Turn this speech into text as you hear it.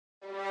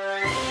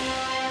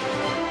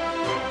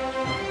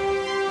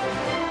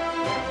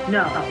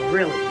No,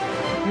 really.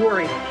 You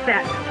are a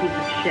fat piece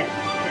of shit.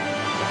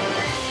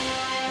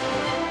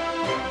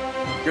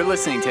 You're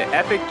listening to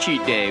Epic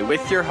Cheat Day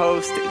with your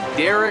host,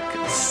 Derek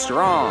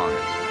Strong.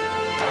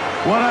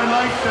 What I'd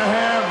like to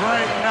have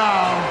right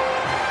now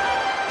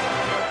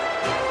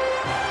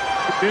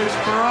is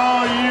for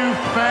all you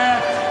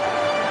fat,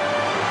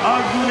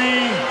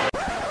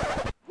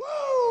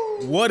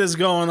 ugly... What is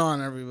going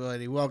on,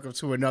 everybody? Welcome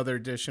to another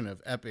edition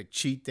of Epic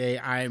Cheat Day.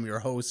 I am your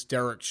host,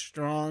 Derek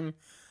Strong.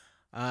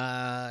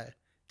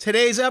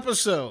 Today's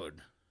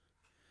episode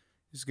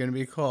is going to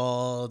be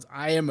called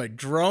I Am a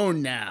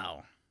Drone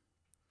Now.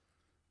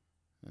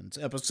 And it's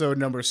episode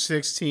number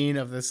 16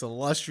 of this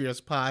illustrious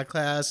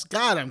podcast.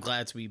 God, I'm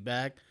glad to be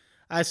back.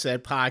 I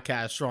said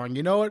podcast strong.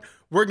 You know what?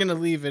 We're going to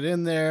leave it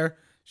in there.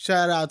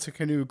 Shout out to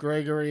Canute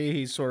Gregory.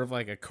 He's sort of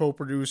like a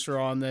co-producer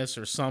on this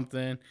or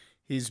something.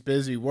 He's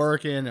busy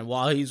working, and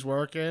while he's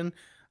working,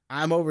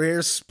 I'm over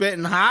here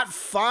spitting hot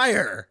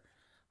fire.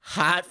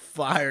 Hot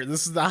fire.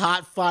 This is the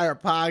Hot Fire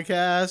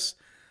podcast.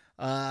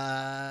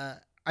 I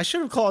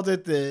should have called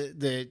it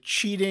the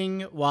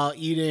cheating while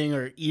eating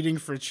or eating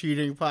for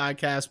cheating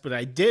podcast, but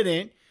I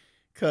didn't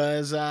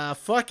because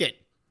fuck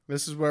it.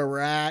 This is where we're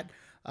at.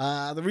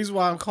 The reason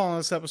why I'm calling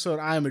this episode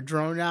I Am a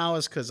Drone Now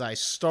is because I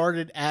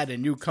started at a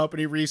new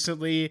company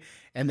recently,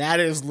 and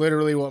that is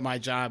literally what my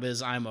job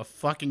is. I'm a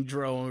fucking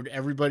drone.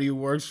 Everybody who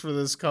works for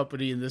this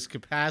company in this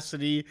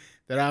capacity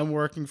that I'm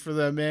working for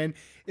them in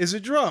is a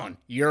drone.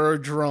 You're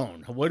a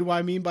drone. What do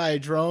I mean by a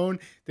drone?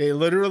 They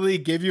literally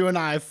give you an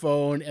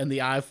iPhone, and the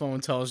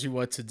iPhone tells you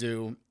what to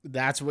do.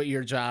 That's what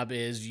your job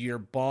is. Your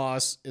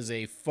boss is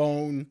a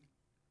phone.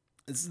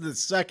 This is the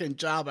second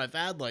job I've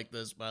had like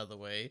this, by the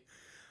way.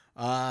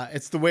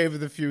 It's the wave of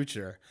the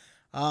future.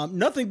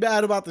 Nothing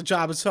bad about the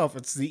job itself.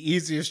 It's the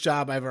easiest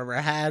job I've ever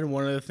had.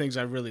 One of the things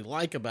I really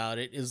like about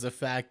it is the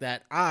fact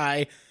that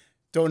I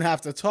don't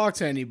have to talk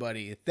to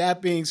anybody.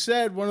 That being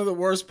said, one of the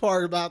worst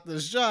part about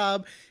this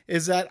job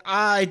is that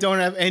I don't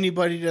have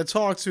anybody to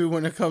talk to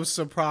when it comes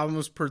to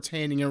problems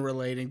pertaining and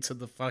relating to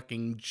the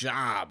fucking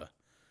job.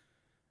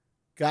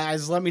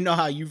 Guys, let me know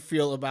how you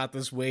feel about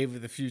this wave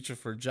of the future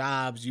for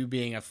jobs. You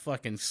being a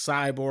fucking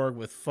cyborg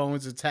with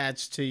phones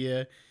attached to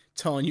you,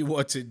 telling you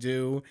what to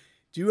do.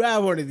 Do you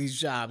have one of these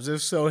jobs?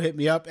 If so, hit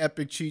me up,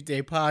 Epic Cheat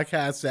Day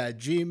Podcast at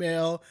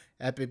Gmail,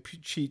 Epic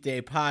Cheat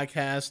Day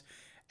Podcast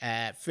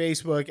at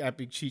Facebook,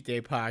 Epic Cheat Day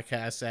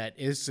Podcast at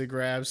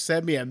Instagram.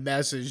 Send me a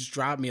message,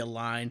 drop me a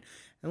line,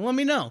 and let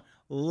me know.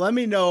 Let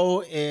me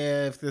know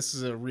if this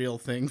is a real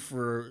thing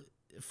for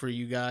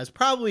you guys.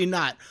 Probably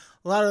not.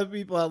 A lot of the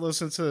people that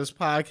listen to this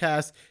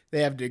podcast,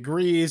 they have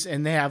degrees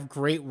and they have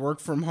great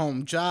work from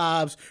home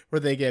jobs where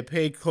they get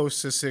paid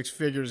close to 6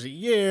 figures a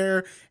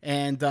year,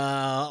 and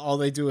all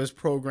they do is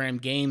program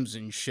games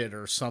and shit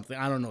or something.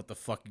 I don't know what the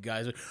fuck you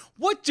guys are.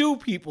 What do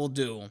people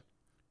do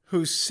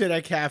who sit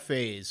at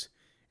cafes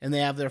and they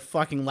have their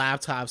fucking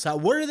laptops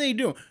out? What are they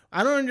doing?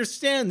 I don't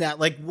understand that.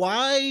 Like,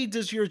 why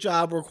does your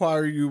job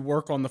require you to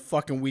work on the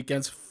fucking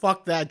weekends?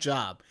 Fuck that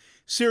job.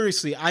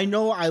 Seriously, I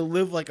know I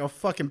live like a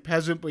fucking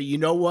peasant, but you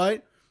know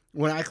what?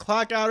 When I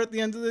clock out at the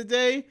end of the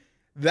day,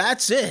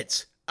 that's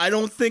it. I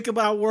don't think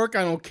about work.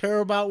 I don't care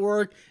about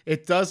work.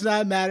 It does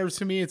not matter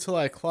to me until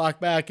I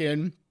clock back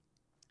in.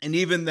 And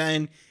even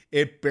then,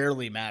 it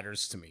barely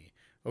matters to me.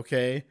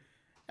 Okay?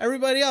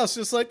 Everybody else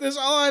is like this.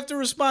 Oh, I have to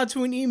respond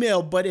to an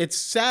email, but it's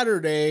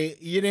Saturday.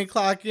 You didn't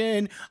clock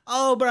in.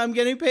 Oh, but I'm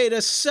getting paid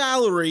a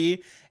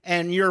salary,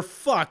 and you're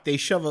fucked. They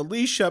shove a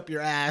leash up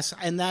your ass,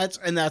 and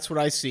that's what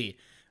I see.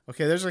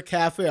 Okay, there's a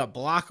cafe a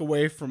block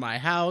away from my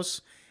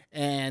house,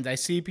 and I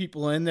see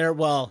people in there.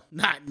 Well,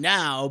 not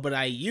now, but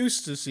I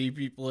used to see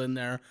people in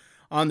there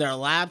on their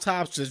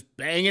laptops just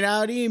banging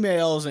out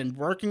emails and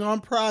working on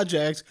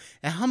projects.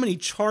 And how many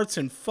charts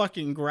and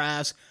fucking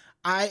graphs.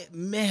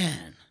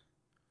 Man.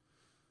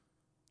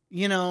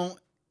 You know,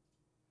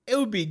 it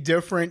would be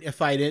different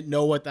if I didn't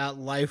know what that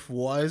life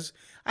was.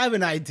 I have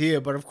an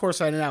idea, but of course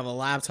I didn't have a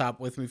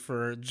laptop with me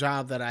for a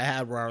job that I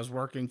had where I was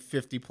working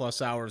 50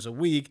 plus hours a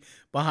week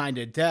behind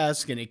a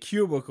desk in a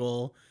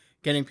cubicle,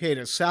 getting paid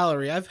a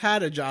salary. I've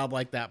had a job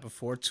like that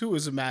before too,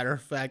 as a matter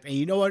of fact. And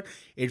you know what?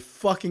 It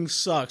fucking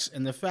sucks.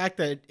 And the fact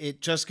that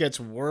it just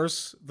gets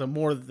worse the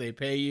more that they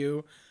pay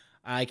you,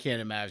 I can't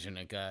imagine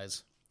it,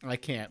 guys. I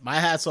can't. My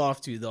hat's off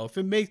to you, though. If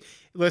it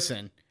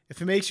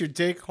makes your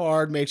dick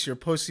hard, makes your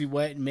pussy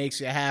wet, and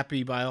makes you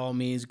happy, by all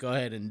means, go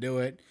ahead and do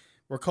it.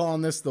 We're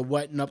calling this the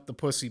Wetting Up the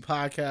Pussy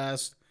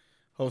podcast,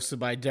 hosted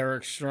by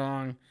Derek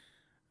Strong.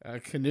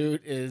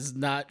 Canute is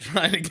not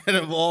trying to get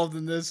involved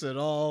in this at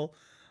all.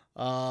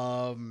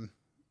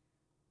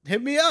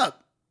 Hit me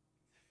up.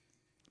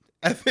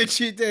 Epic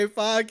Cheat Day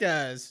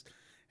Podcast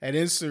at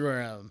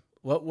Instagram.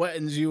 What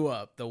wettens you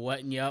up? The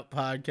Wetting You Up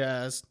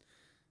podcast?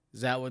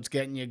 Is that what's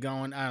getting you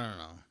going? I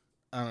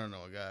don't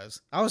know, guys.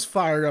 I was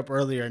fired up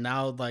earlier.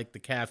 Now, like, the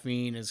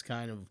caffeine is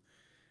kind of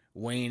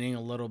waning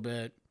a little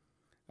bit.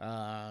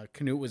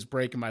 Canute was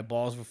breaking my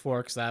balls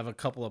before because I have a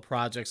couple of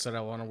projects that I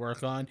want to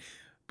work on.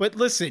 But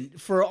listen,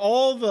 for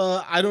all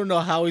the, I don't know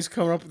how he's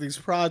coming up with these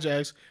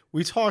projects.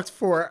 We talked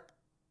for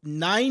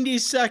 90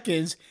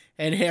 seconds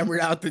and hammered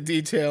out the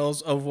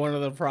details of one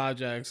of the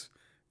projects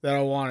that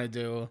I want to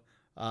do.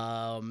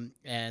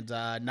 And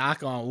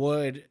knock on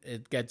wood,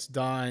 it gets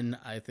done.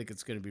 I think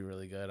it's going to be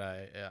really good.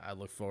 I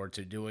look forward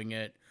to doing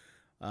it.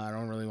 I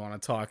don't really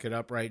want to talk it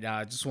up right now.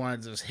 I just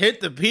want to just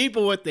hit the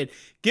people with it.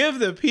 Give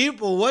the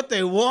people what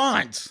they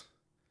want.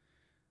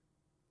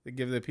 The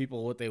Give the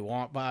People What They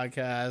Want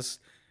podcast.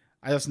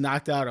 I just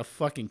knocked out a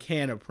fucking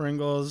can of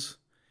Pringles.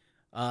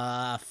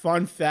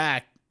 Fun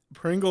fact,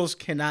 Pringles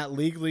cannot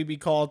legally be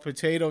called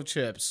potato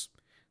chips.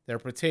 They're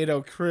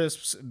potato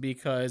crisps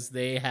because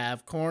they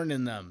have corn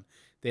in them.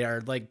 They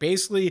are like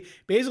basically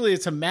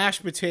it's a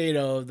mashed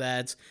potato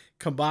that's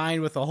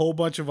combined with a whole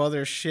bunch of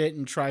other shit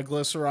and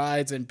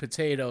triglycerides and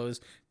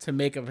potatoes to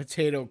make a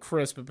potato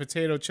crisp. A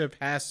potato chip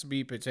has to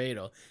be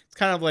potato. It's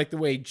kind of like the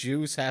way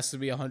juice has to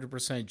be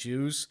 100%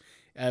 juice.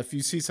 If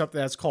you see something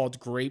that's called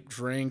grape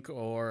drink,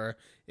 or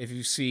if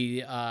you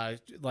see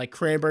like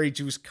cranberry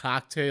juice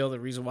cocktail, the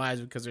reason why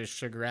is because there's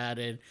sugar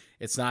added.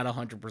 It's not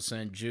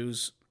 100%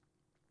 juice,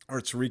 or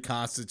it's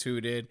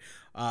reconstituted.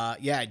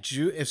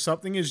 If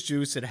something is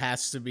juice, it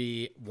has to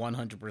be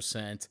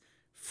 100%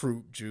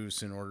 fruit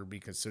juice in order to be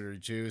considered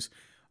juice.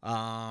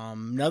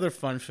 Another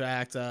fun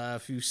fact,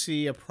 if you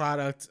see a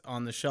product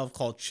on the shelf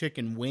called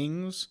chicken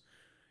wings,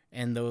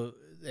 and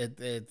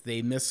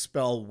they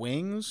misspell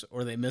wings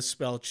or they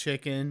misspell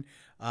chicken,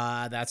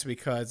 that's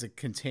because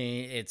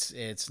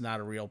it's not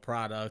a real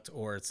product,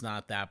 or it's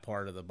not that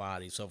part of the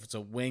body. So if it's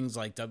a wings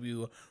like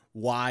WYNGZ,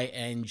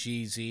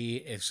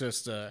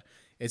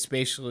 it's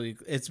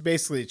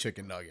basically a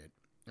chicken nugget.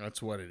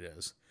 That's what it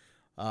is.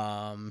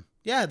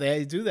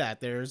 They do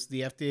that. There's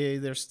the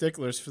FDA, they're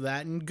sticklers for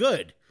that, and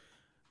good.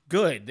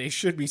 They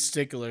should be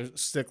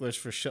sticklers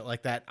for shit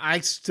like that.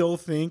 I still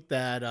think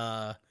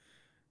that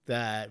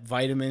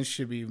vitamins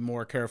should be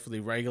more carefully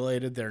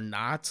regulated. They're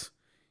not.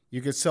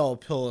 You could sell a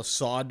pill of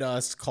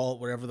sawdust, call it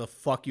whatever the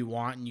fuck you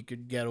want, and you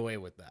could get away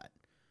with that.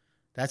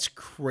 That's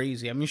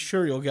crazy. I mean,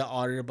 sure, you'll get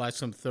audited by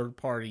some third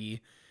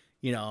party,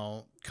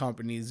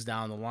 companies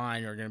down the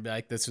line are going to be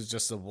like, this is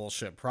just a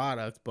bullshit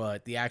product,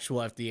 but the actual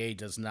FDA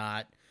does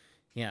not,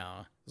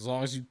 as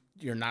long as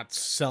you're not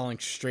selling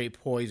straight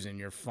poison,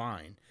 you're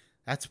fine.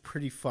 That's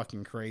pretty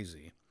fucking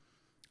crazy.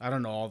 I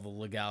don't know all the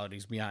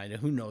legalities behind it.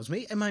 Who knows?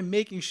 Am I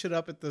making shit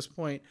up at this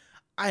point?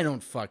 I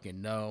don't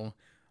fucking know.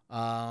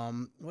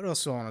 What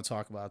else do I want to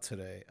talk about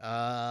today?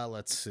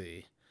 Let's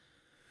see.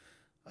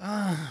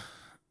 Man,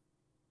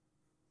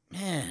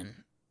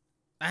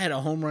 I had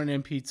a home run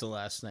in pizza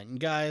last night. And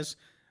guys,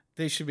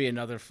 they should be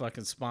another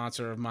fucking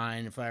sponsor of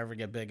mine if I ever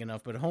get big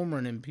enough. But home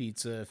run in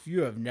pizza, if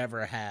you have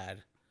never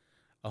had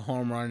a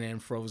home run in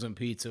frozen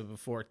pizza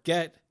before,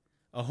 get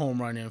a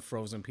home run in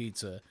frozen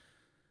pizza.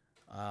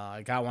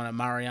 I got one at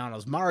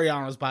Mariano's.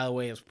 Mariano's, by the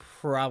way, is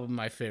probably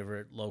my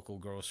favorite local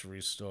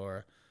grocery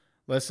store.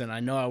 Listen, I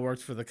know I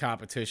worked for the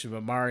competition,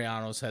 but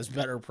Mariano's has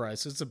better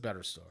prices. It's a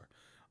better store.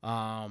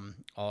 All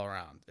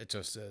around. It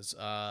just is.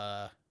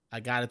 I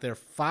got it there,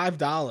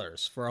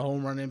 $5 for a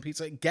home run in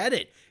pizza. Get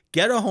it.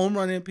 Get a home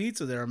run in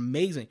pizza. They're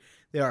amazing.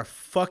 They are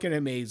fucking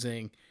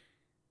amazing.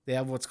 They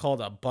have what's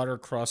called a butter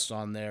crust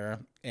on there.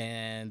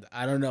 And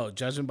I don't know,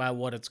 judging by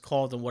what it's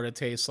called and what it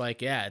tastes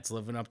like, yeah, it's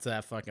living up to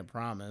that fucking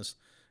promise.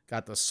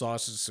 Got the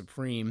sausage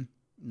supreme.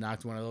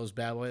 Knocked one of those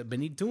bad boys.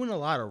 Been doing a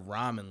lot of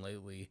ramen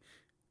lately.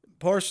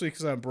 Partially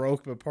because I'm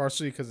broke, but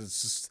partially because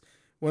it's just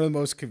one of the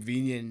most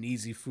convenient and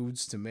easy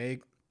foods to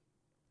make.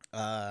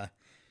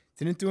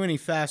 Didn't do any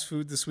fast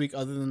food this week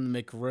other than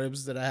the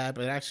McRibs that I had,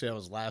 but actually that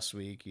was last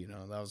week.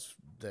 That was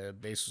the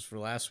basis for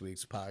last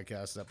week's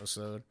podcast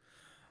episode.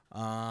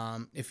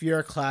 If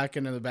you're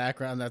clacking in the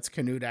background, that's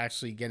Canute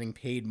actually getting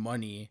paid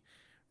money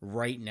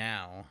right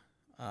now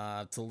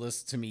to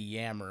listen to me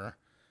yammer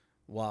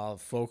while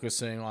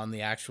focusing on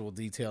the actual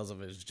details of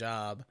his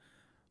job.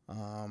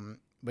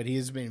 But he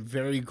has been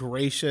very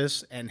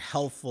gracious and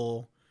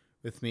helpful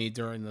with me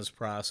during this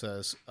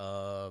process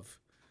of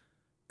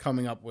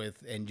coming up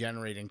with and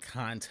generating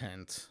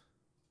content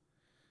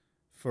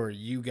for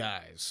you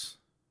guys,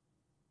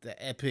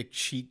 the Epic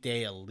Cheat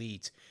Day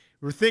Elite.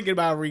 We're thinking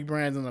about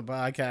rebranding the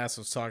podcast.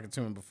 I was talking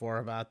to him before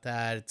about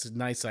that. It's a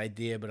nice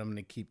idea, but I'm going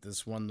to keep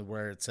this one to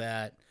where it's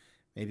at.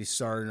 Maybe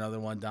start another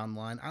one down the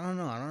line. I don't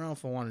know. I don't know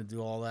if I want to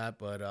do all that,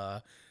 but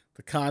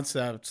the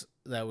concept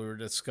that we were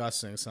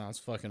discussing sounds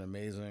fucking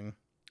amazing.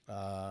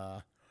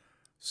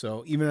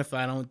 So even if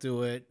I don't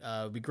do it,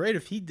 it'd be great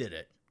if he did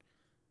it.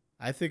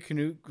 I think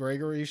Canute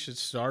Gregory should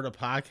start a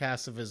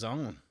podcast of his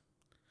own.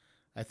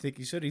 I think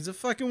he should. He's a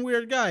fucking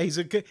weird guy.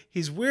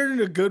 He's weird in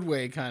a good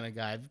way kind of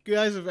guy. If you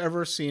guys have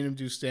ever seen him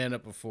do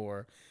stand-up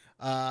before,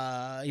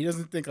 he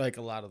doesn't think like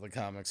a lot of the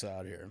comics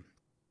out here.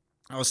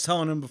 I was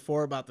telling him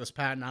before about this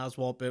Patton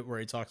Oswalt bit where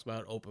he talks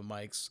about open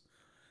mics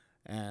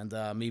and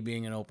me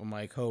being an open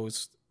mic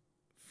host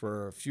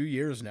for a few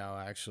years now,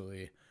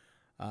 actually.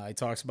 He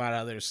talks about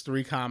how there's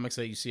 3 comics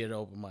that you see at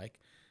open mic.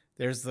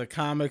 There's the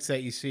comics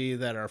that you see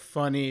that are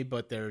funny,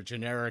 but they're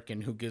generic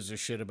and who gives a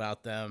shit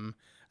about them.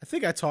 I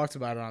think I talked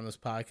about it on this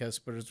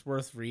podcast, but it's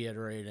worth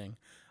reiterating.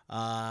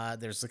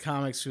 There's the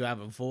comics who have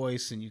a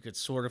voice and you could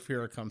sort of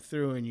hear it come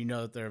through and you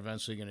know that they're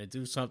eventually going to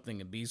do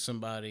something and be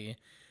somebody.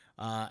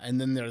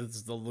 And then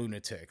there's the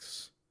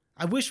lunatics.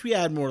 I wish we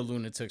had more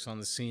lunatics on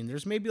the scene.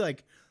 There's maybe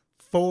like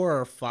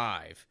 4 or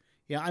 5.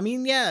 Yeah, I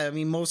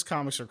mean, most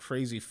comics are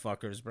crazy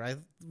fuckers, but I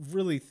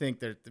really think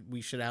that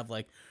we should have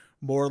like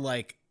more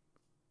like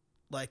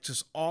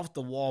just off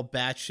the wall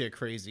batshit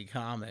crazy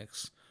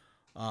comics,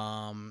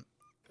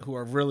 who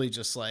are really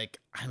just like,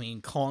 I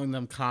mean, calling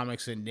them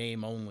comics in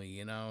name only,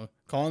 you know,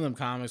 calling them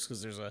comics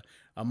because there's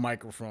a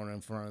microphone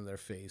in front of their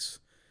face.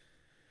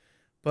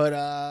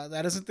 But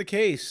that isn't the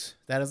case.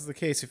 That isn't the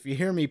case. If you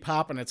hear me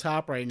popping a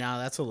top right now,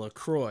 that's a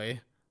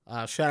LaCroix.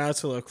 Shout out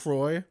to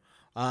LaCroix.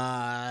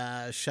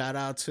 Shout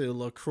out to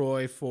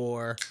LaCroix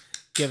for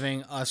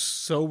giving us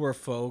sober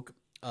folk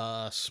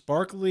a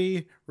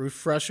sparkly,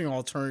 refreshing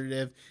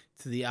alternative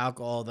to the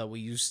alcohol that we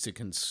used to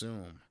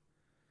consume.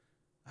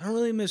 I don't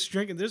really miss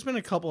drinking. There's been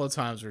a couple of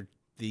times where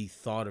the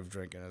thought of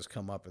drinking has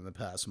come up in the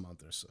past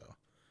month or so.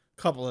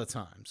 A couple of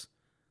times.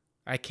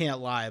 I can't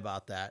lie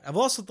about that. I've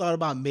also thought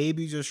about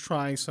maybe just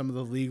trying some of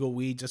the legal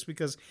weed just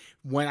because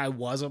when I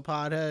was a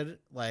pothead,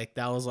 like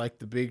that was like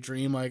the big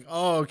dream. Like,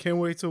 oh, can't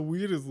wait till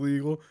weed is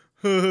legal.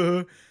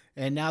 And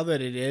now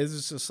that it is,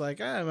 it's just like,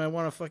 I might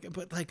want to fucking,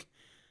 but like,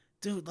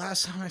 dude,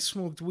 last time I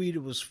smoked weed,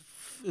 it was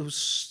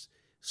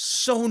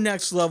so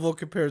next level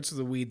compared to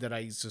the weed that I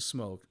used to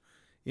smoke.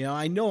 You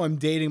know I'm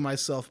dating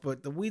myself,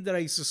 but the weed that I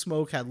used to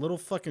smoke had little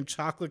fucking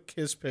chocolate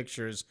kiss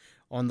pictures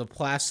on the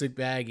plastic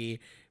baggie.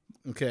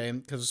 Okay,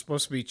 because it's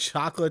supposed to be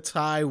chocolate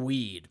Thai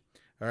weed,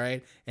 all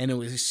right? And it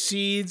was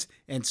seeds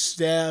and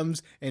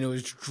stems, and it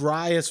was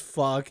dry as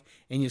fuck,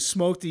 and you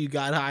smoked it, you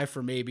got high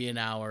for maybe an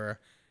hour,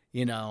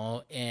 you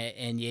know,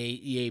 and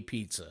you ate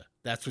pizza.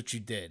 That's what you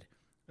did.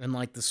 And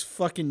like this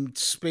fucking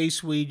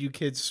space weed you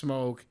kids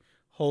smoke,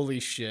 holy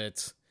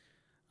shit.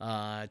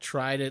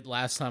 Tried it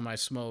last time I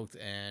smoked,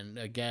 and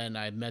again,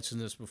 I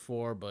mentioned this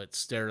before, but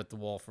stared at the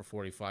wall for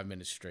 45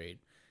 minutes straight,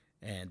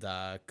 and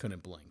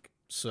couldn't blink.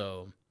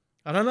 So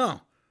I don't know.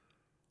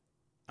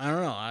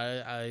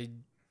 I've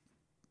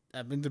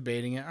been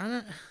debating it.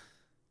 It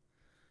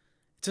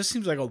just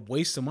seems like a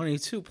waste of money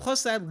too.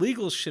 Plus, that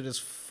legal shit is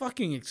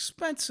fucking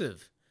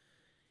expensive.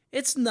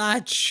 It's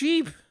not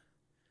cheap.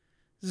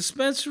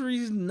 Dispensary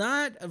is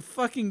not a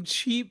fucking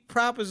cheap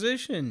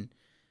proposition.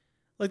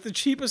 Like the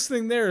cheapest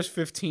thing there is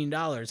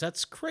 $15.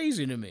 That's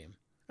crazy to me.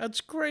 That's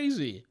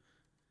crazy.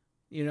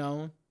 You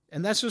know,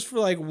 and that's just for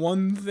like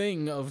one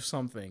thing of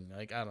something.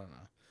 Like I don't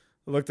know.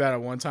 I looked at it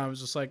one time, it was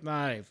just like,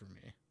 nah, it ain't for me.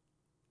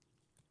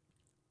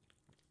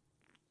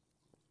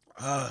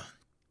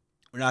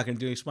 We're not going to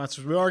do any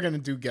sponsors. We are going to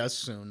do guests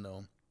soon,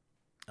 though.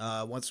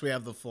 Once we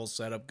have the full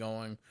setup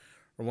going,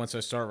 or once I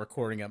start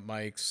recording at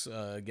Mike's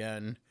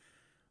again,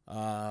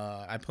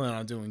 I plan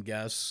on doing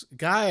guests.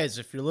 Guys,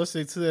 if you're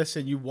listening to this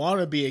and you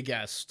want to be a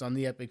guest on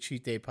the Epic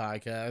Cheat Day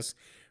podcast,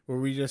 where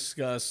we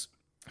discuss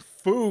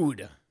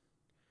food,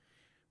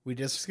 we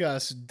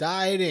discuss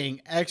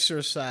dieting,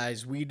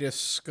 exercise. We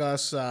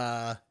discuss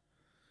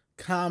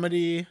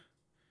comedy,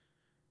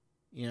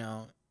 you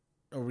know,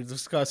 or we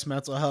discuss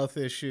mental health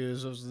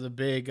issues. Those are the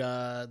big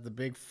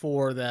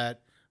 4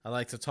 that I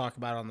like to talk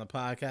about on the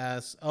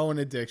podcast. Oh, and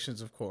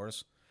addictions, of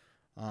course.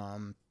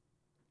 By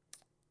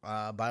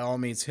all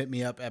means, hit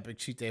me up,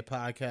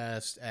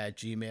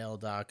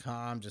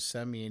 epiccheatdaypodcast@gmail.com. Just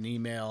send me an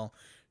email,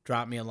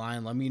 drop me a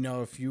line. Let me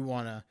know if you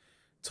want to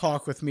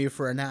talk with me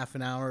for a half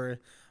an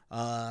hour.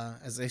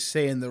 As they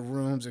say in the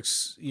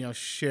rooms,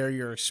 share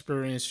your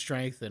experience,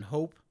 strength, and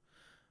hope.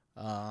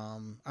 I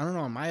don't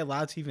know. Am I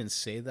allowed to even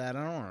say that?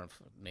 I don't want to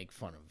make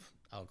fun of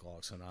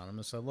Alcoholics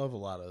Anonymous. I love a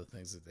lot of the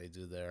things that they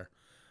do there.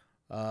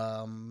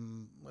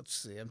 Let's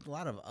see. A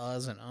lot of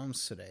uhs and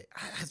ums today.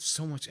 I had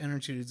so much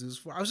energy to do this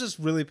for. I was just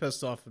really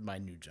pissed off with my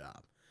new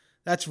job.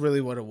 That's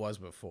really what it was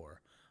before.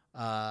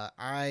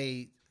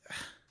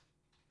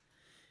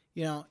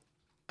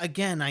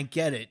 Again, I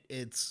get it.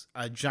 It's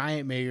a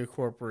giant mega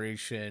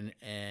corporation,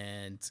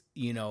 and,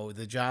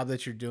 the job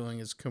that you're doing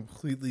is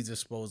completely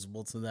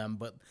disposable to them,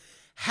 but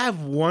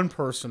have one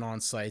person on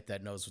site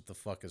that knows what the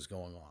fuck is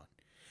going on.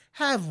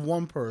 Have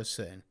one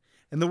person.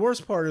 And the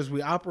worst part is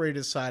we operate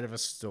inside of a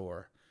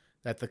store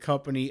that the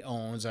company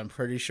owns. I'm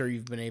pretty sure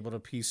you've been able to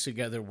piece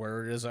together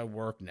where it is I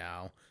work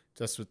now,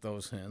 just with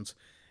those hints.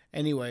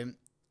 Anyway,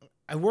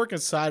 I work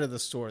inside of the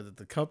store that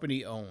the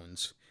company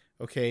owns.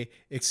 Okay,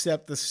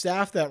 except the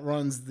staff that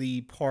runs the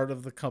part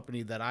of the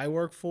company that I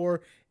work for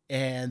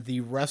and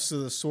the rest of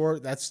the store,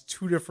 that's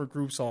 2 different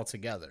groups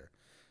altogether.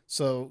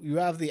 So you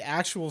have the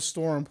actual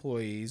store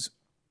employees.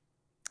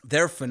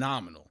 They're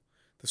phenomenal.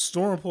 The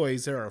store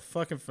employees there are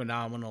fucking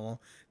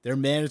phenomenal. Their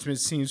management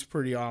seems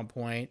pretty on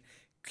point.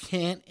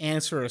 Can't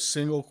answer a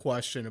single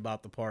question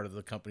about the part of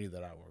the company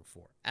that I work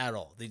for at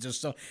all. They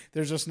just don't.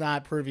 They're just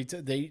not privy to.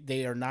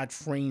 They are not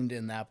trained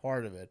in that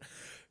part of it.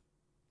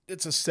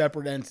 It's a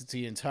separate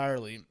entity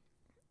entirely,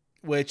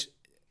 which,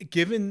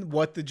 given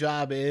what the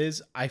job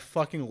is, I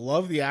fucking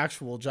love the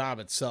actual job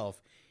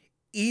itself.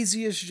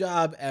 Easiest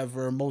job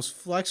ever, most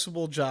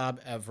flexible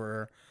job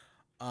ever.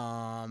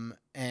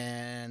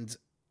 And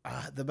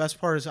the best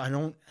part is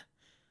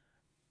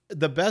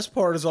the best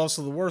part is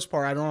also the worst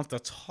part. I don't have to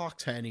talk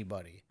to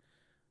anybody.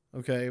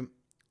 Okay.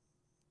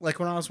 Like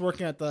when I was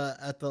working at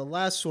the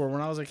last store,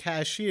 when I was a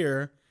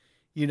cashier,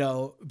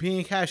 being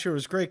a cashier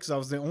was great because I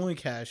was the only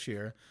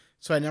cashier.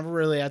 So I never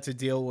really had to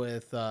deal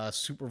with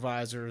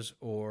supervisors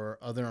or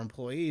other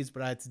employees,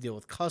 but I had to deal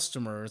with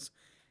customers.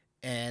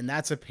 And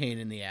that's a pain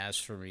in the ass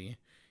for me.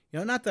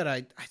 Not that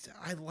I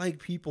like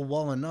people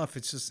well enough.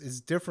 It's just,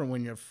 it's different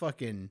when you're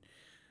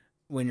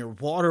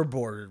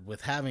waterboarded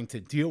with having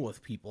to deal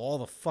with people all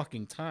the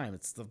fucking time.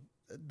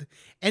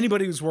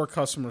 Anybody who's worked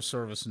customer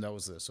service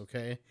knows this,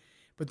 okay?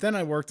 But then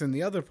I worked in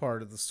the other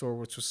part of the store,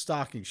 which was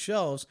stocking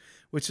shelves,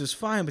 which is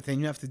fine, but then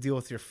you have to deal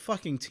with your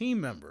fucking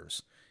team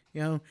members,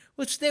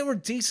 which they were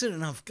decent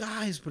enough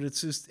guys, but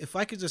it's just, if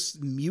I could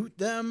just mute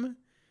them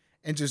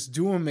and just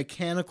do a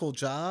mechanical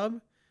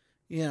job,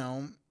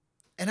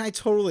 and I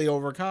totally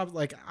overcome.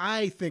 Like,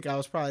 I think I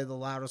was probably the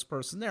loudest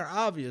person there,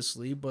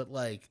 obviously, but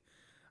like,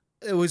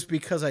 it was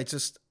because I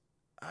don't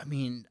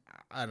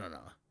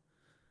know.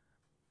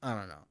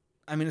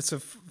 I mean, it's a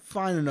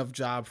fine enough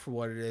job for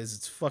what it is.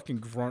 It's fucking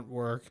grunt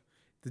work.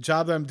 The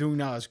job that I'm doing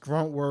now is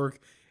grunt work.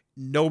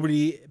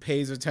 Nobody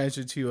pays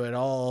attention to you at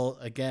all.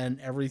 Again,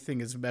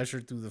 everything is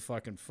measured through the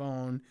fucking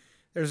phone.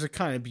 There's a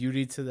kind of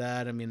beauty to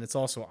that. I mean, it's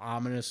also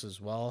ominous as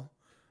well.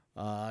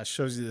 It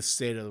shows you the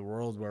state of the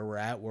world, where we're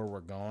at, where we're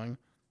going.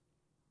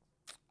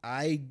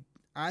 I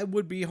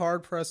would be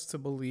hard pressed to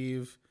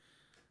believe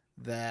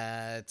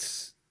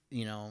that,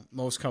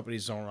 most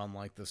companies don't run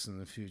like this in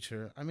the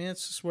future. I mean,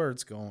 it's just where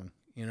it's going,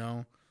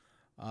 and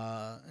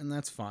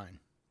that's fine.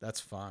 That's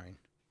fine.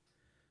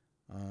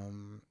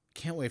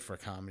 Can't wait for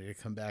comedy to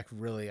come back.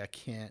 Really, I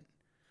can't.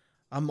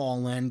 I'm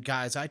all in.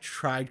 Guys, I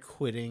tried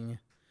quitting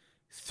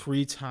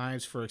 3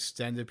 times for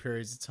extended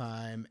periods of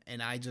time,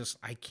 and I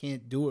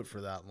can't do it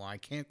for that long. I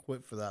can't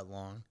quit for that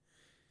long.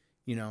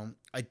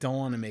 I don't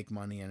want to make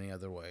money any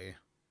other way,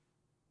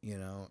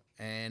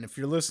 and if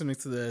you're listening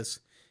to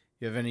this,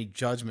 you have any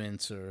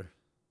judgments or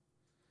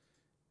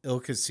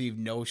ill-conceived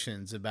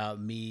notions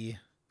about me,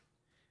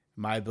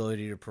 my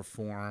ability to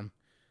perform,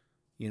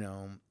 if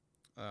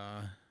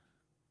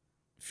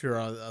you're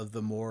of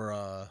the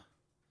more,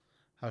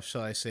 how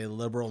shall I say,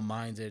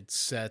 liberal-minded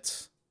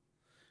set,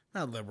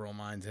 not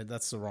liberal-minded,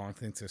 that's the wrong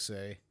thing to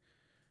say,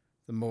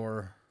 the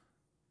more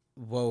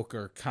woke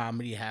or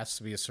comedy has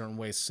to be a certain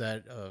way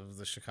set of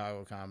the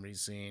Chicago comedy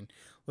scene,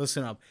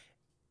 listen up.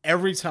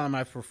 Every time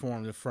I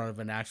performed in front of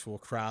an actual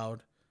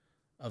crowd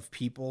of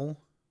people,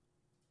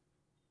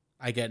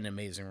 I get an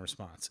amazing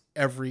response.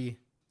 Every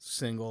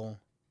single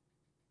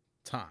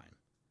time.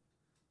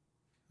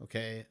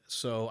 Okay?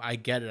 So I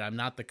get it. I'm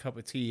not the cup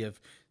of tea of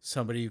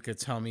somebody who could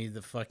tell me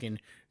the fucking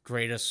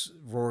greatest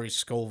Rory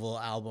Scovel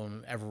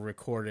album ever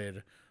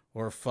recorded,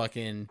 or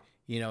fucking,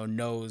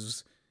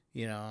 knows,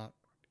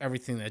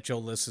 everything that Joe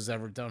List has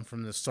ever done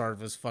from the start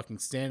of his fucking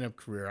stand-up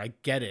career. I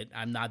get it.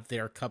 I'm not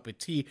their cup of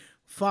tea.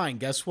 Fine,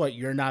 guess what?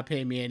 You're not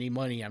paying me any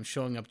money. I'm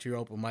showing up to your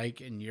open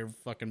mic and you're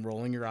fucking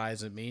rolling your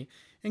eyes at me.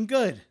 And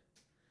good.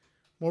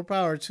 More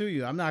power to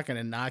you. I'm not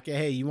gonna knock it.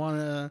 Hey, you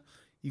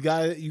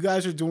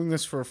guys are doing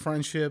this for a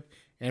friendship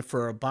and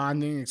for a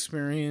bonding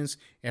experience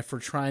and for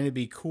trying to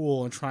be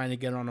cool and trying to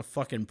get on a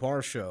fucking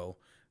bar show.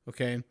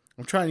 Okay?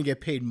 I'm trying to get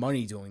paid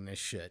money doing this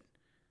shit.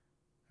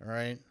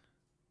 Alright?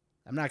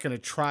 I'm not gonna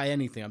try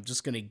anything. I'm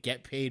just gonna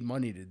get paid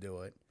money to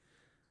do it.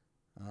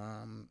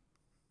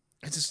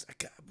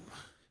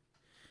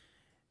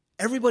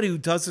 Everybody who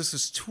does this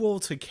is too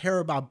old to care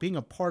about being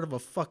a part of a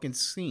fucking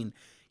scene.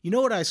 You know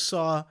what I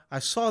saw? I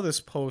saw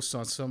this post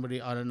on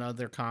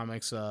another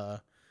comics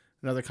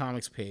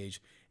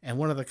page, and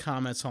one of the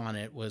comments on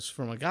it was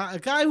from a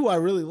guy who I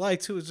really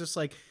liked, who was just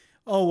like,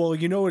 "Oh, well,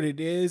 you know what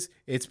it is?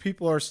 It's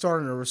people are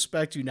starting to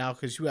respect you now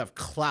because you have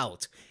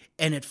clout."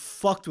 And it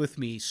fucked with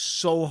me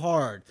so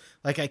hard.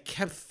 Like, I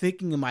kept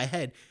thinking in my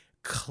head,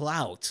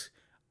 clout.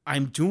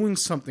 I'm doing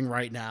something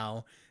right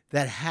now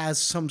that has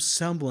some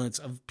semblance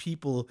of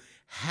people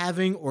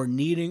having or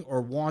needing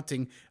or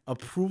wanting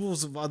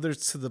approvals of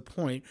others to the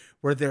point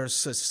where there's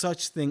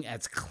such thing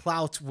as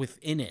clout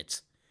within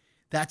it.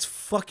 That's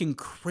fucking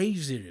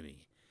crazy to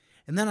me.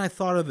 And then I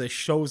thought of the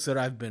shows that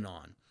I've been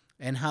on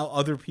and how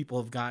other people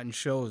have gotten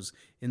shows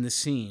in the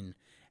scene.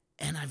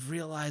 And I've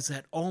realized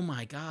that, oh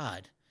my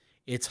God,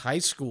 it's high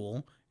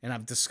school. And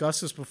I've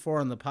discussed this before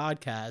on the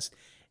podcast.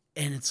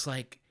 And it's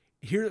like,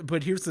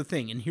 here's the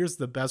thing. And here's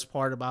the best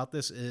part about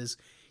this is,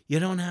 you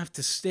don't have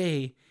to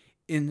stay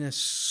in this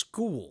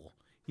school.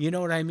 You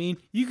know what I mean?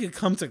 You can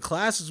come to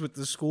classes with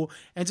the school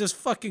and just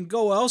fucking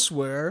go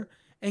elsewhere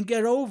and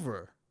get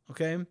over.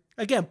 Okay?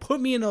 Again, put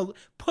me in a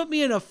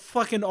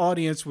fucking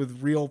audience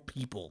with real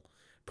people.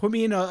 Put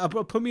me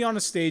on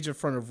a stage in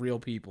front of real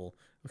people.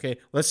 Okay?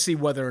 Let's see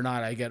whether or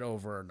not I get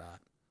over or not.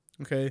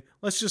 Okay?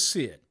 Let's just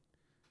see it.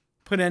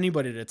 Put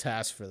anybody to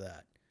task for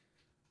that.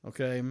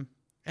 Okay?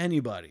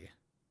 Anybody.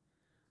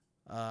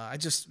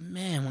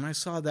 When I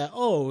saw that,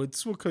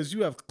 it's because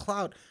you have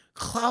clout.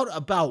 Clout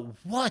about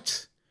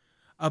what?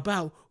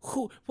 about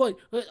what?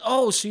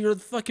 Oh, so you're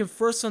the fucking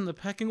first on the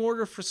pecking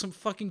order for some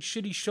fucking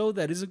shitty show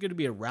that isn't going to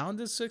be around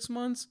in 6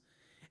 months?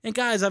 And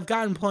guys, I've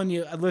gotten plenty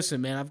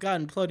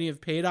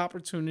of paid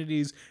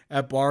opportunities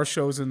at bar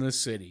shows in this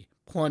city.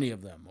 Plenty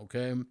of them,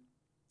 okay?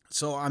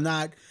 So I'm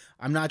not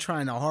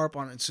trying to harp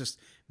on it. It's just,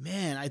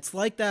 man, it's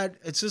like that.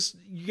 It's just,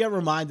 you get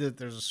reminded that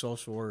there's a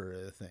social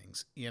order to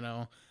things, you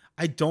know?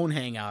 I don't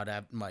hang out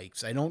at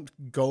mics. I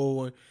don't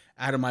go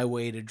out of my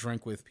way to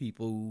drink with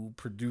people who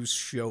produce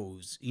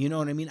shows. You know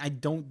what I mean? I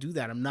don't do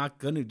that. I'm not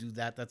going to do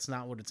that. That's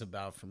not what it's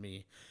about for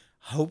me.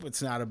 Hope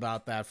it's not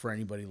about that for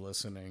anybody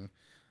listening.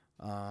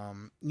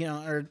 You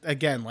know, or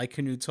again, like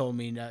Canoe told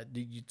me,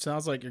 it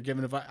sounds like you're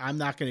giving advice. I'm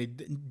not going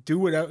to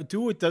do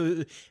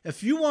it.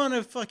 If you want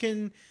to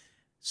fucking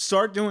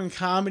start doing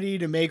comedy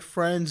to make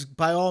friends,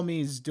 by all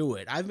means do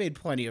it. I've made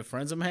plenty of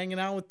friends. I'm hanging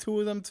out with 2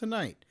 of them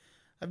tonight.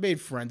 I've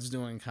made friends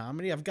doing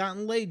comedy. I've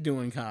gotten laid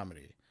doing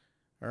comedy.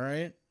 All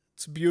right.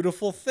 It's a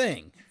beautiful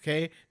thing.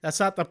 Okay.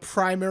 That's not the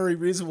primary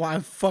reason why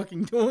I'm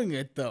fucking doing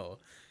it though.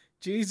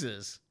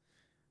 Jesus.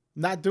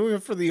 I'm not doing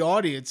it for the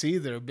audience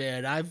either,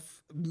 man. I'm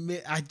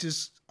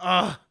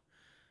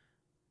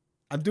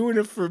doing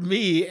it for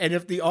me, and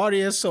if the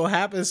audience so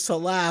happens to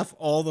laugh,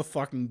 all the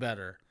fucking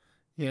better,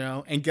 you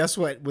know. And guess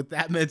what? With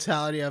that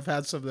mentality, I've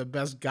had some of the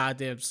best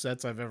goddamn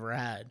sets I've ever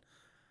had.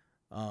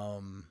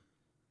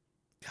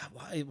 God,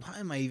 why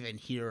am I even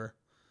here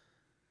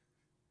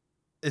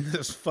in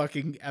this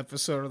fucking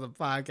episode of the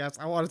podcast?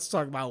 I wanted to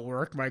talk about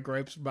work, my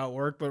gripes about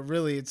work, but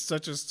really, it's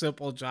such a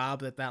simple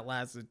job that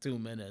lasted 2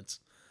 minutes.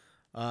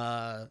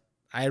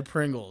 I had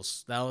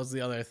Pringles. That was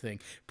the other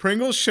thing.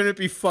 Pringles shouldn't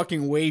be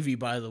fucking wavy,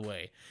 by the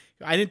way.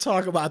 I didn't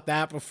talk about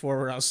that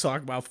before when I was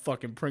talking about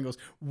fucking Pringles.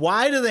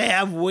 Why do they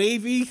have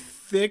wavy,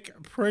 thick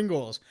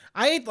Pringles?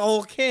 I ate the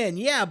whole can,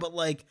 yeah, but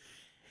like,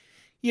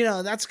 you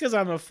know, that's because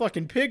I'm a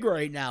fucking pig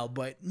right now.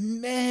 But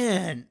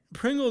man,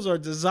 Pringles are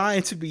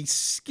designed to be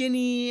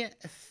skinny,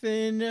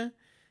 thin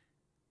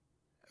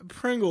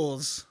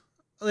Pringles.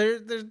 They're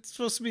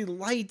supposed to be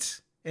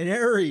light and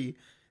airy.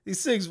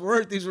 These things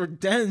weren't. These were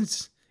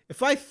dense.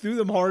 If I threw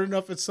them hard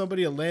enough at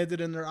somebody and landed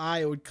in their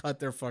eye, it would cut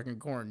their fucking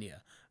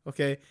cornea.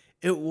 Okay?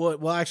 It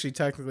would. Well, actually,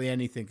 technically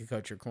anything could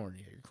cut your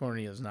cornea. Your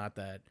cornea is not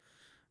that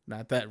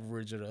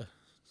rigid a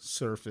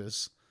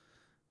surface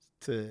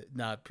to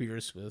not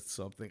pierce with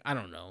something. I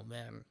don't know,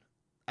 man.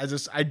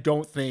 I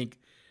don't think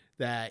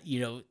that, you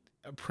know,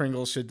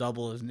 Pringles should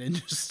double as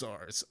Ninja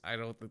Stars. I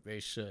don't think they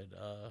should.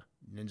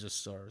 Ninja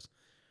Stars.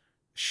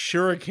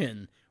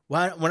 Shuriken.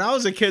 When I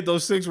was a kid,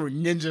 those things were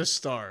Ninja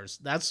Stars.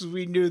 That's what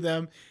we knew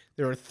them.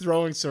 They were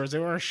throwing stars. They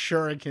were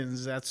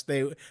shurikens. That's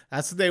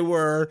what they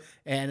were.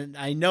 And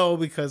I know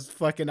because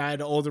fucking I had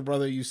an older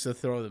brother who used to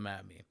throw them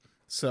at me.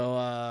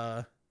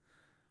 So,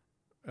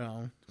 you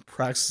know,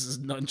 practices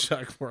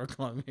nunchuck work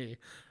on me.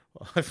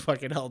 Well, I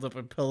fucking held up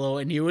a pillow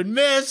and he would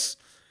miss.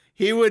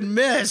 He would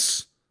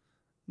miss.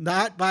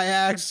 Not by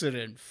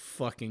accident,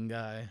 fucking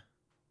guy.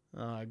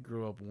 Oh, I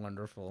grew up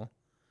wonderful.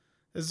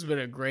 This has been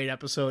a great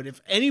episode.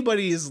 If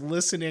anybody is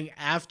listening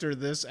after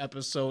this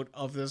episode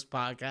of this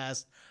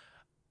podcast,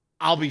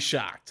 I'll be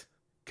shocked.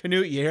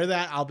 Canute, you hear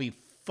that? I'll be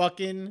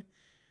fucking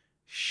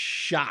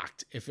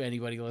shocked if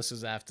anybody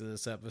listens after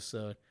this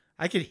episode.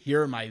 I could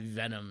hear my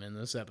venom in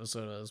this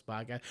episode of this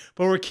podcast.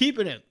 But we're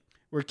keeping it.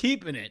 We're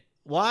keeping it.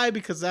 Why?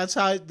 Because that's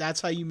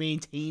how you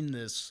maintain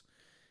this.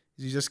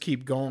 You just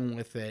keep going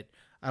with it.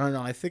 I don't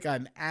know. I think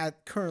I'm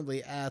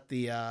currently at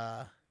the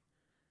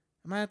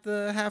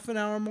half an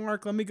hour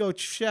mark. Let me go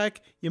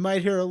check. You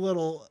might hear a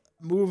little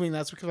moving.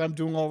 That's because I'm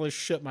doing all this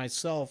shit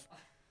myself.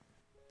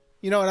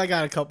 You know what? I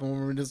got a couple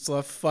more minutes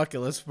left. Fuck it.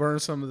 Let's burn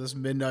some of this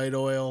midnight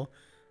oil.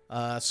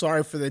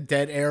 Sorry for the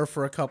dead air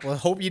for a couple. I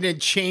hope you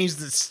didn't change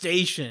the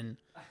station.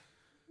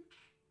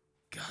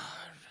 God.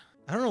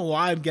 I don't know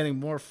why I'm getting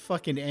more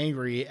fucking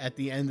angry at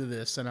the end of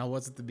this than I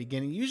was at the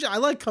beginning. Usually I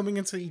like coming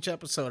into each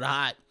episode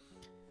hot.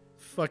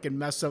 Fucking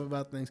messed up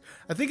about things.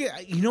 I think,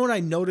 you know what I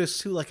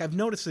noticed too? Like, I've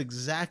noticed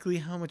exactly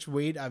how much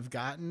weight I've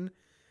gotten.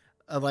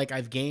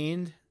 I've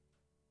gained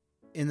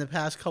in the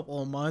past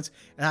couple of months.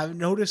 And I've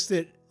noticed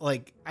it,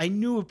 like, I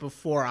knew it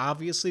before,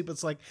 obviously, but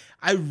it's like,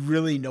 I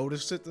really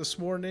noticed it this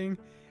morning.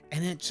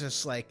 And it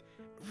just, like,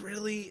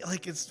 really,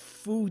 like, is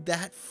food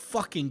that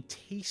fucking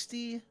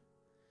tasty?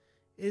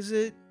 Is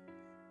it?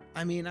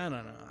 I mean, I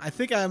don't know. I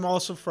think I'm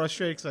also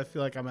frustrated because I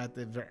feel like I'm at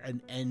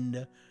an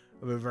end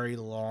of a very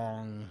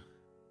long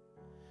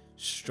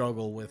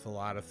struggle with a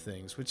lot of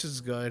things, which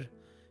is good.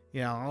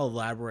 Yeah, I'll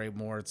elaborate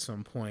more at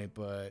some point,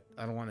 but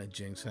I don't want to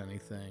jinx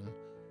anything.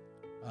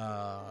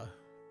 I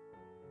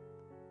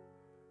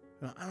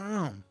don't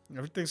know.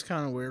 Everything's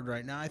kind of weird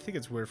right now. I think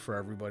it's weird for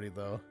everybody,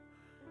 though.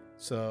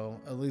 So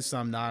at least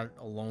I'm not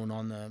alone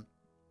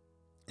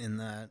in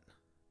that.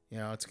 You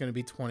know, it's gonna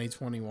be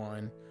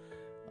 2021.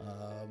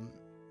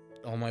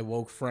 All my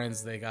woke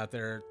friends, they got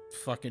their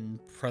fucking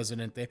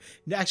president.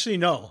 Actually,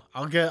 no.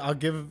 I'll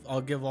give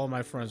all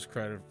my friends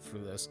credit for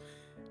this.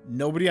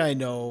 Nobody I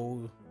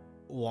know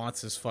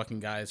wants this fucking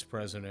guy as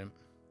president.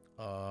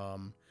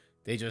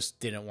 They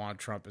just didn't want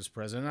Trump as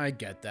president. I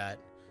get that.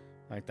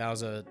 Like, that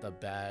was a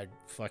bad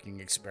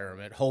fucking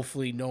experiment.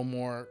 Hopefully no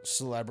more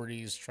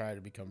celebrities try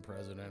to become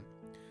president.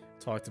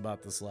 Talked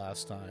about this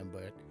last time,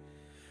 but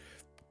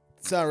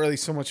it's not really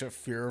so much a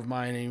fear of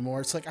mine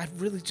anymore. It's like, I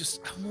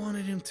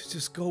wanted him to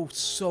just go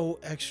so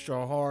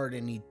extra hard,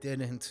 and he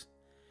didn't.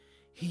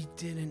 He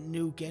didn't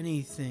nuke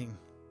anything.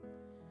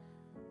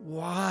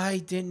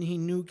 Why didn't he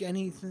nuke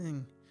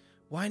anything?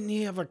 Why didn't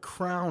he have a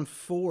crown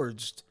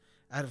forged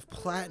out of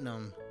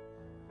platinum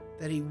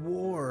that he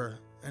wore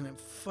and a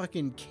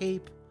fucking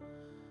cape?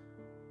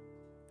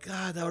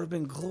 God, that would have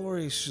been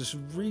glorious, just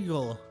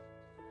regal.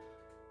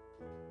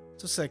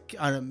 Just like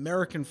an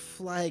American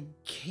flag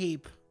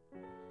cape,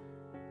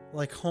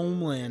 like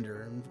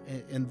Homelander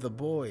and The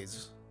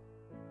Boys.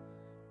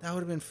 That would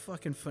have been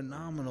fucking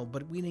phenomenal,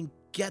 but we didn't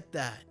get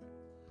that.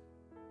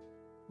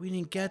 We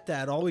didn't get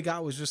that. All we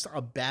got was just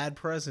a bad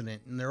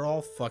president, and they're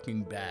all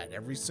fucking bad.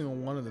 Every single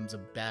one of them's a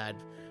bad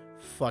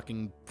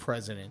fucking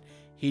president.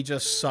 He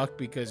just sucked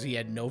because he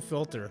had no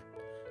filter.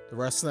 The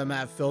rest of them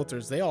have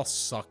filters. They all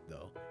suck,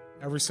 though.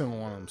 Every single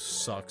one of them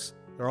sucks.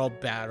 They're all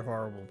bad,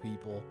 horrible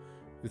people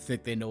who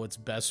think they know what's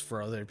best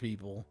for other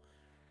people.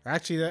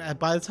 Actually,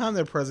 by the time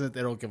they're president,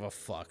 they don't give a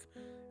fuck.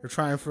 They're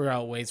trying to figure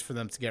out ways for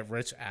them to get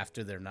rich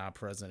after they're not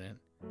president.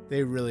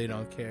 They really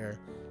don't care.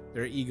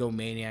 They're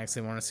egomaniacs.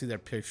 They want to see their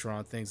picture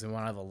on things. They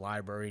want to have a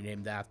library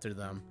named after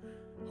them.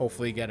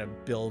 Hopefully get a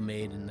bill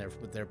made in there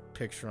with their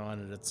picture on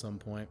it at some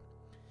point.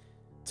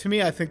 To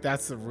me, I think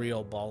that's the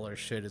real baller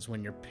shit, is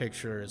when your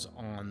picture is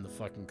on the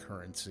fucking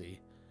currency.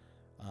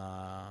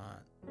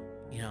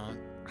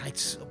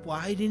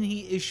 Why didn't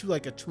he issue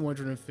like a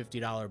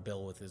 $250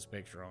 bill with his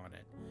picture on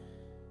it?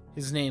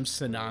 His name's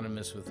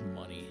synonymous with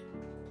money.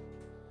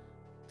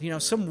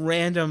 Some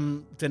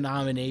random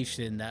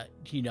denomination that,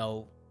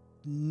 that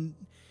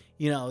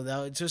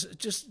would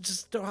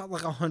just throw out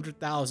like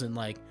 100,000,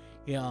 like,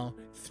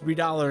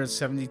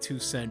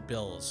 $3.72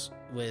 bills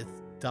with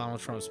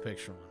Donald Trump's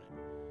picture on it.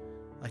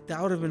 Like,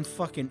 that would have been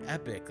fucking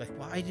epic. Like,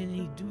 why didn't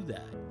he do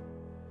that?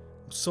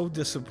 I'm so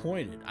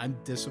disappointed. I'm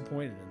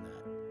disappointed in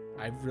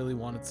that. I really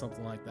wanted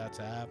something like that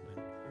to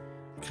happen.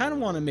 I kind of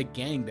want to make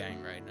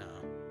gangbang right now.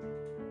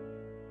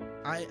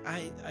 I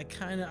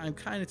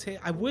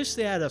wish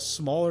they had a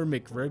smaller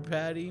McRib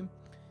patty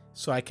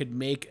so I could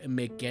make a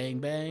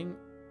McGangbang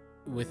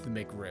with the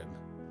McRib,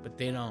 but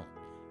they don't.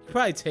 You could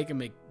probably take a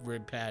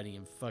McRib patty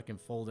and fucking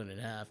fold it in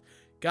half.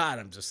 God,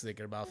 I'm just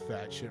thinking about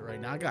fat shit right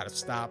now. I gotta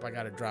stop. I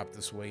gotta drop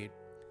this weight.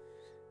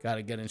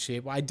 Gotta get in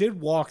shape. I did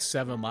walk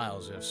 7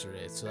 miles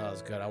yesterday, so that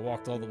was good. I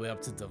walked all the way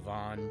up to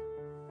Devon,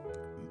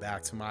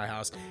 back to my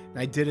house, and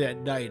I did it at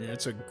night, and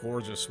it's a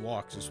gorgeous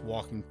walk. Just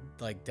walking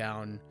like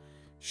down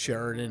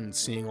Sheridan and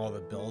seeing all the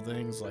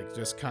buildings, like,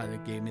 just kind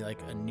of gave me like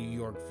a New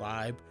York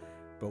vibe,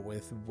 but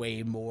with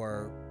way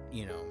more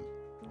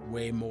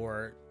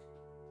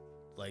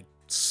like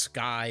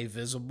sky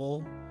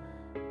visible,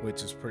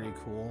 which is pretty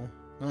cool.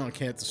 I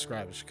can't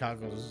describe it.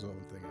 Chicago's its own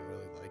thing. I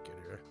really like it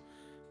here.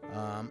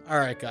 All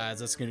right, guys,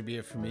 that's going to be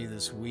it for me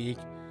this week.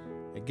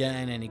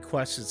 Again, any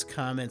questions,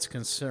 comments,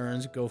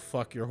 concerns, go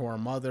fuck your whore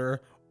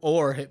mother,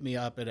 or hit me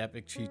up at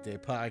Epic Cheat Day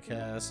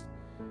Podcast,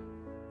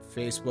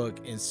 Facebook,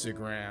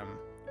 Instagram,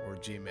 or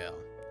Gmail.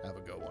 Have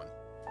a good one.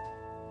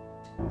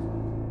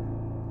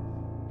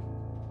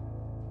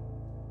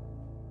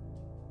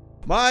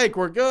 Mike,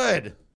 we're good.